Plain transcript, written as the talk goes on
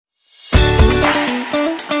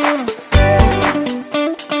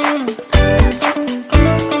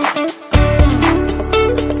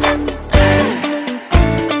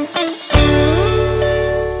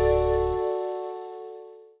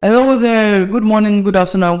good morning, good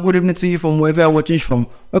afternoon, good evening to you from wherever you're watching from.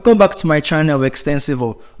 Welcome back to my channel, Extensive.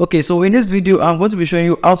 Okay, so in this video, I'm going to be showing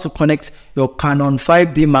you how to connect your Canon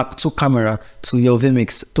 5D Mark II camera to your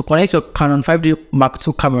vMix. To connect your Canon 5D Mark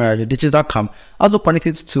II camera, the digital cam, how to connect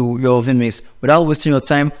it to your vMix. Without wasting your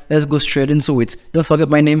time, let's go straight into it. Don't forget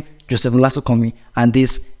my name, Joseph Lasokomi, and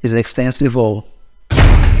this is Extensive.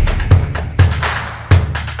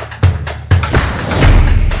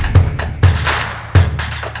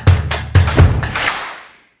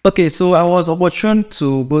 Okay, so I was opportune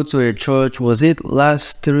to go to a church, was it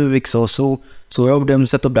last 3 weeks or so, to help them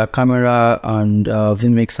set up their camera and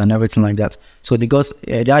vMix and everything like that. So they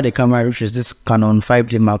had a camera which is this Canon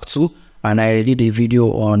 5D Mark II, and I did a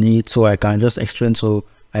video on it so I can just explain to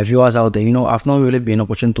my viewers out there. You know, I've not really been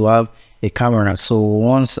opportune to have a camera, so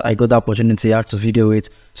once I got the opportunity, I have to video it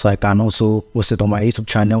so I can also post it on my YouTube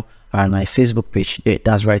channel and my Facebook page. Yeah,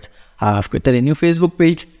 that's right, I've created a new Facebook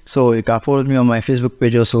page, so you can follow me on my Facebook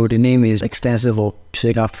page also. The name is Extensive, so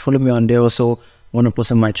you can follow me on there also. I'm going to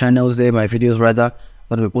post on my channels there, my videos rather. I'm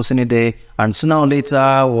going to be posting it there, and sooner or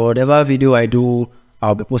later, whatever video I do,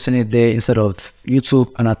 I'll be posting it there instead of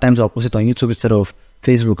YouTube, and at times I'll post it on YouTube instead of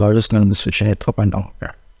Facebook. I'm just going to be switching it up and down.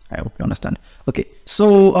 Yeah, I hope you understand. Okay,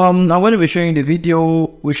 so I'm going to be showing the video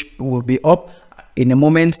which will be up in a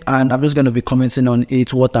moment, and I'm just going to be commenting on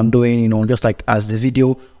it, what I'm doing, you know, just like as the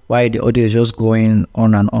video, why the audio is just going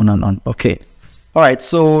on and on and on. Okay, all right,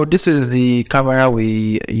 so this is the camera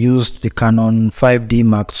we used, the Canon 5D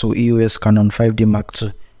Mark II, EOS Canon 5D Mark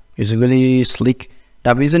II. It's really sleek.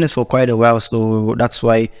 I've been using it for quite a while, so that's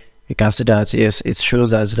why you can see that, yes, it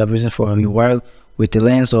shows that I've been using it for a while with the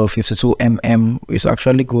lens of 52mm. It's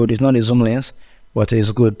actually good. It's not a zoom lens, but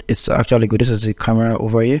it's good. It's actually good. This is the camera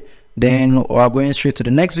over here. Then we're going straight to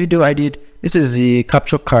the next video I did. This is the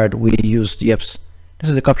capture card we used. Yeps, this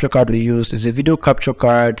is the capture card we used. It's a video capture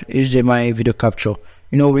card, HDMI video capture.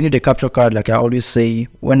 You know, we need a capture card, like I always say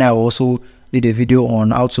when I also did a video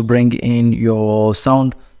on how to bring in your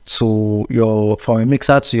sound to your, from a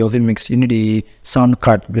mixer to your vMix. You need a sound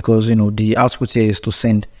card because, you know, the output here is to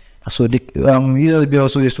send. So the USB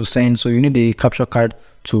also is to send, so you need a capture card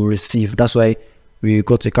to receive. That's why we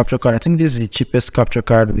got the capture card. I think this is the cheapest capture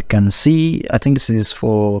card we can see. I think this is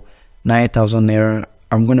for 9,000 naira.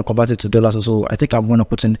 I'm going to convert it to dollars also. I think I'm going to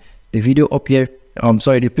put in the video up here.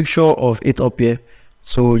 Sorry, the picture of it up here,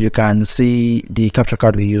 so you can see the capture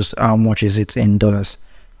card we used. How much is it in dollars?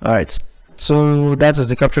 All right, so that is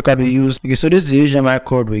the capture card we used. Okay, so this is the HDMI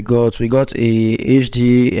cord we got. We got a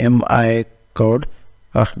HDMI cord.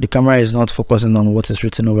 The camera is not focusing on what is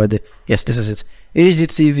written over there. Yes, this is it.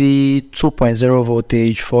 HDTV 2.0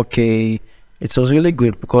 voltage 4K. It was really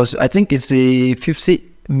good because I think it's a 50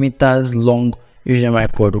 meters long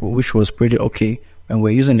HDMI cord, which was pretty okay when we're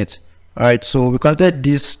using it. All right, so we connected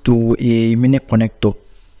this to a mini connector.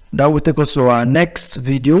 That will take us to our next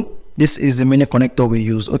video. This is the mini connector we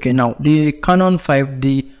use. Okay, now the Canon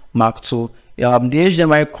 5D Mark II. The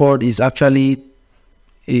HDMI cord is actually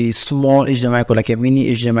a small HDMI cord, like a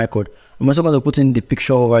mini HDMI cord. I'm also going to put in the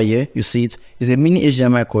picture over here. You see it is a mini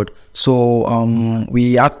HDMI cord. So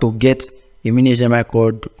we had to get a mini HDMI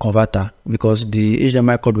cord converter because the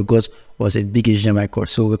HDMI cord we got was a big HDMI cord.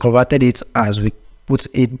 So we converted it as we put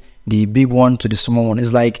in the big one to the small one.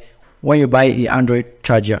 It's like when you buy an Android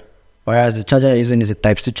charger, whereas the charger you're using is a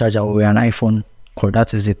Type-C charger or an iPhone cord,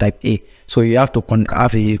 that is the Type A. So you have to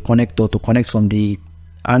have a connector to connect from the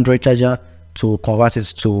Android charger to convert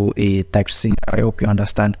it to a Type-C. I hope you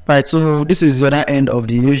understand. Right, so this is the other end of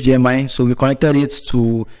the HDMI. So we connected it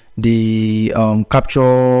to the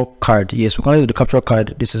capture card. Yes, we connected to the capture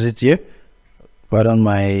card. This is it here, right on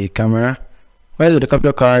my camera. Right to the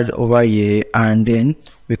capture card over here, and then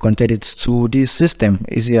we connected it to the system.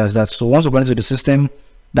 Easy as that. So once we connect to the system,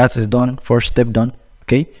 that is done. First step done.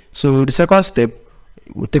 Okay, so the second step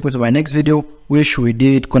will take me to my next video, which we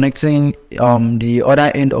did connecting the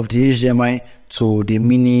other end of the HDMI to the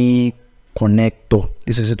mini connector.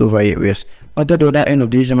 This is it over here. Yes, connected the other end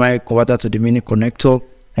of the HDMI converter to the mini connector,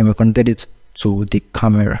 and we connected it to the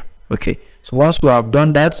camera. Okay, so once we have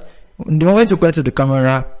done that, the moment you connect to the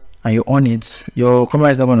camera and you on it, your camera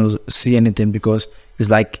is not going to see anything because it's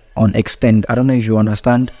like on extend. I don't know if you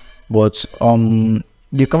understand, but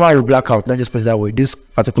the camera will black out. Let's just put it that way. This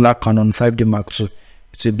particular Canon 5D Mark II,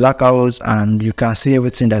 it's a blackout, and you can see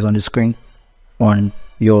everything that's on the screen on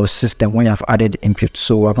your system when you have added input.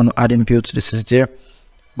 So we're going to add input. This is there.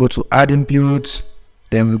 Go to add input,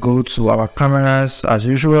 then we go to our cameras as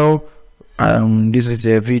usual. This is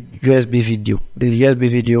a USB video. The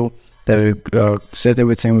USB video that we set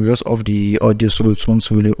everything. We just off the audio so it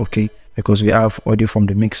won't really okay because we have audio from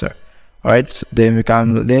the mixer. All right, then we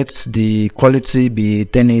can let the quality be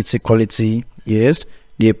 1080 quality. Yes,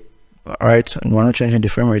 the all right, and we're not changing the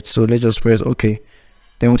frame rate, so let's just press OK.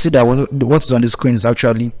 Then we see that what's on the screen is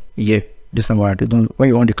actually here this time around. When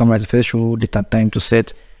you want the camera to first show the time to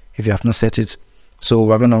set if you have not set it. So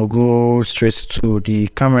we're gonna go straight to the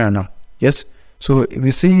camera now. Yes, so if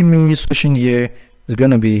you see me switching here, it's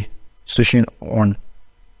gonna be switching on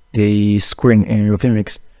the screen in your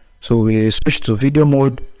vMix. So we switch to video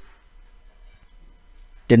mode,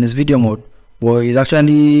 then it's video mode. Well, it's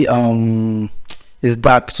actually it's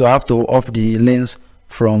dark, so I have to off the lens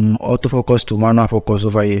from autofocus to manual focus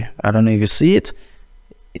over here. I don't know if you see it,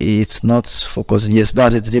 it's not focusing. Yes,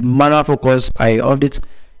 that's it, the manual focus, I offed it,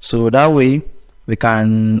 so that way we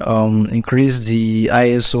can increase the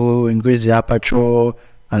ISO, increase the aperture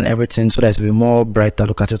and everything, so that it will be more brighter.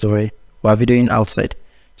 Look at it over here, we're videoing outside,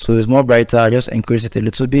 so it's more brighter. Just increase it a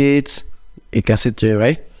little bit, you can see it there,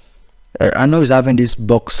 right? I know it's having this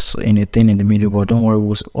box in a thing in the middle, but don't worry,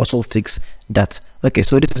 we'll also fix that. Okay,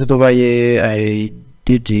 so this is it over here. I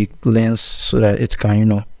did the lens so that it can, you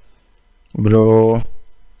know, blur,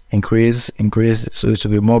 increase, so it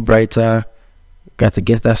will be more brighter. Got to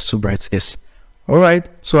get that too bright. Yes. All right,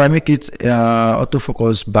 so I make it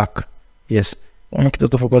autofocus back. Yes, I make it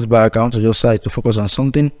autofocus back. I want to just try to focus on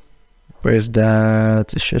something. Press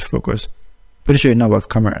that, shift focus. Pretty sure you know about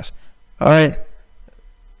cameras. All right,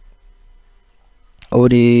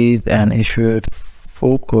 hold it and it should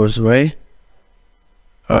focus, right?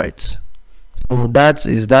 All right, so that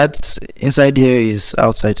is that. Inside here is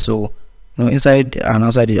outside, so no, inside and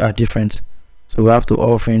outside are different, so we have to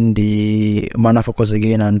off in the manual focus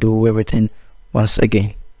again and do everything once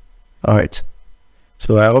again. All right,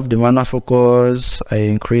 so I off the manual focus, I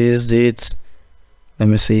increased it. Let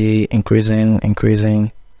me see,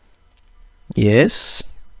 increasing. Yes,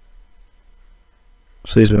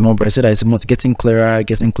 so it's more bright. So that it's getting clearer,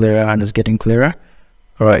 and it's getting clearer.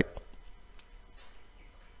 All right,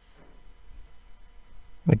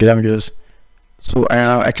 okay, let me just, so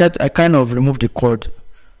I kind of removed the cord.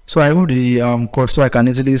 So I removed the cord so I can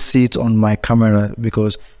easily see it on my camera,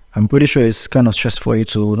 because I'm pretty sure it's kind of stressful for you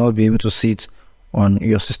to not be able to see it on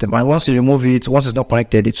your system. And once you remove it, once it's not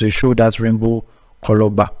connected, it will show that rainbow color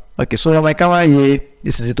bar. Okay, so on my camera here,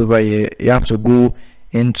 this is it over here. You have to go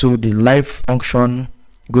into the live function,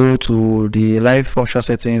 go to the live function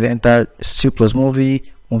settings, enter still plus movie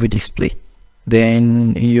display.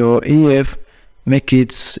 Then your AF, make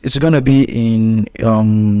it's gonna be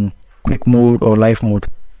in quick mode or live mode.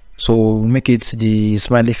 So make it the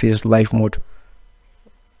smiley face live mode.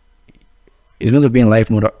 It's going to be in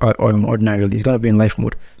live mode or ordinarily. It's going to be in live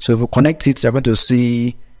mode. So if we connect it, you're going to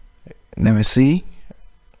see. Let me see.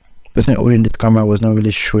 The person holding the camera was not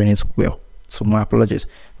really showing it well, so my apologies.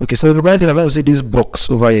 Okay, so if you guys are going to see this box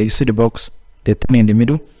over here, you see the box, the thing in the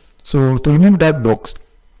middle. So to remove that box,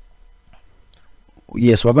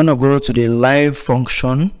 yes, we're going to go to the live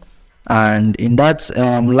function, and in that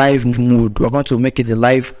live mode, we're going to make it the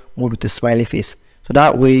live mode with the smiley face. So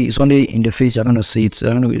that way it's only in the face you're going to see it.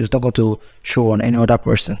 It's not going to show on any other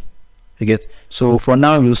person. You get? So for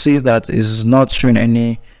now you'll see that it's not showing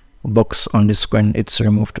any box on the screen. It's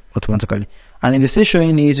removed automatically. And if it's still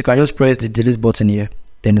showing it, you can just press the delete button here,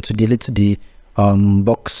 then it will delete the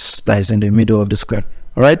box that is in the middle of the screen.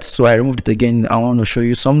 All right, so I removed it again. I want to show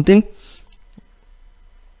you something.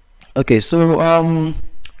 Okay, so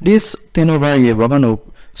this thing over here, we're going to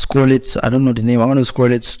scroll it. I don't know the name. I want to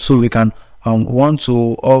scroll it so we can want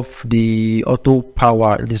to off the auto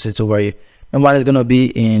power. This is over here. Normally it's going to be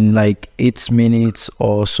in like 8 minutes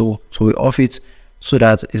or so, so we off it so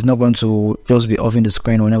that it's not going to just be off in the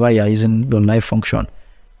screen whenever you are using your live function.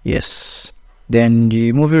 Yes, then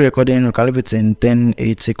the movie recording, we can leave it in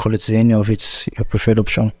 1080 quality, any of it's your preferred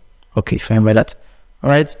option. Okay, fine by that. All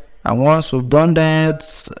right, and once we've done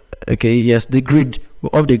that, okay, yes, the grid,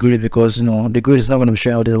 we're off the grid because you know the grid is not going to be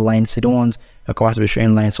showing all the lines. You don't want your camera to be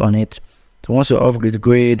showing lines on it. So once you're off the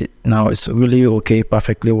grid, now it's really okay,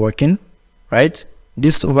 perfectly working, right?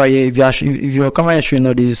 This over here, if your camera is showing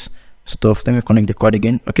all this stuff, let me connect the cord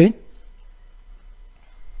again. Okay,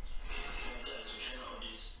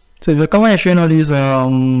 so if your camera is showing all this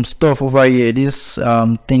stuff over here, these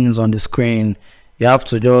things on the screen, you have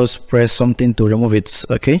to just press something to remove it.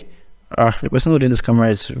 Okay, the person holding this camera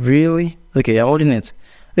is really okay. I'm holding it.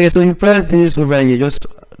 Okay, so you press this over here, just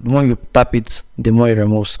the more you tap it, the more it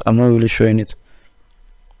removes. I'm not really showing it.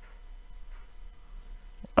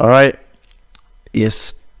 All right,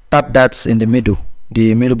 yes, tap that in the middle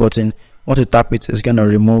button. Once you tap it, it's gonna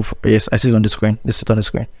remove. Yes, I see it on the screen. This is on the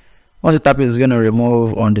screen. Once you tap it, it's gonna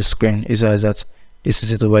remove on the screen. It's as that. This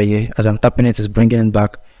is it over here. As I'm tapping it, it's bringing it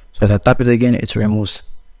back. So if I tap it again, it removes.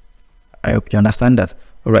 I hope you understand that.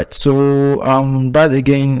 All right, so that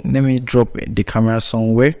again, let me drop the camera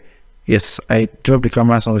somewhere. Yes, I dropped the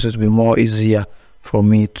camera somewhere so it will be more easier for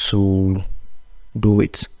me to do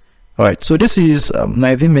it. All right, so this is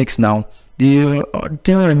my vMix now. The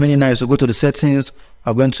thing remaining now is to go to the settings.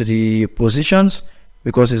 I'm going to the positions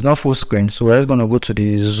because it's not full screen, so we're just going to go to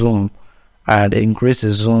the zoom and increase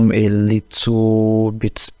the zoom a little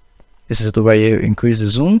bit. This is it over here. Increase the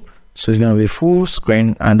zoom, so it's going to be full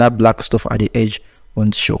screen, and that black stuff at the edge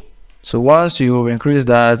won't show. So once you increase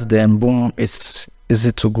that, then boom, it's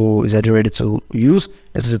easy to go. Is ready to use?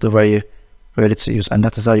 This is it over here, ready to use, and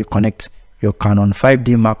that is how you connect your Canon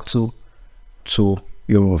 5D Mark II to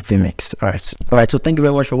your vMix. All right, so thank you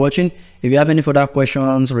very much for watching. If you have any further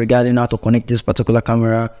questions regarding how to connect this particular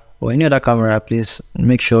camera or any other camera, please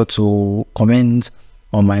make sure to comment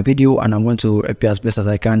on my video, and I'm going to help you as best as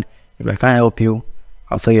I can. If I can't help you,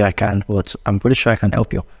 I'll tell you I can, but I'm pretty sure I can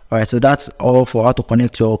help you. All right, so that's all for how to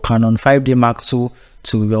connect your Canon 5D Mark II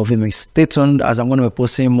to your vMix. Stay tuned as I'm going to be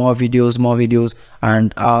posting more videos,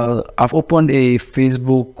 and I've opened a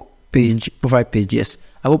Facebook page, profile page. Yes,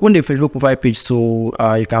 I've opened a Facebook profile page, so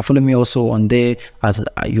you can follow me also on there as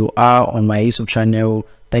you are on my YouTube channel.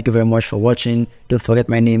 Thank you very much for watching. Don't forget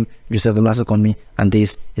my name, Joseph Velasco on me, and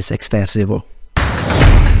this is Extensivo.